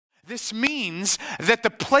This means that the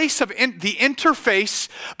place of the interface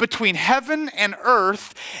between heaven and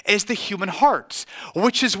earth is the human heart,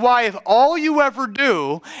 which is why if all you ever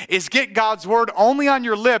do is get God's word only on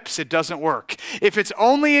your lips, it doesn't work. If it's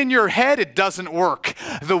only in your head, it doesn't work.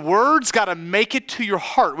 The word's got to make it to your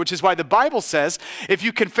heart, which is why the Bible says if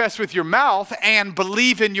you confess with your mouth and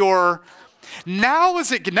believe in your Now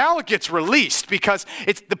it gets released, because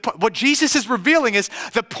what Jesus is revealing is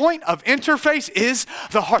the point of interface is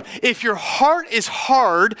the heart. If your heart is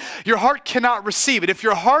hard, your heart cannot receive it. If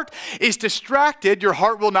your heart is distracted, your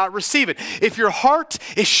heart will not receive it. If your heart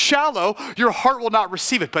is shallow, your heart will not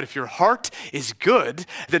receive it. But if your heart is good,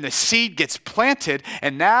 then the seed gets planted,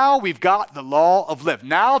 and now we've got the law of life.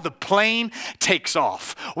 Now the plane takes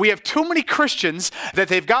off. We have too many Christians that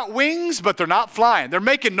they've got wings, but they're not flying. They're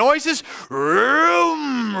making noises,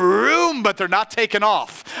 room, but they're not taking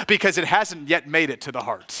off because it hasn't yet made it to the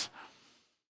heart.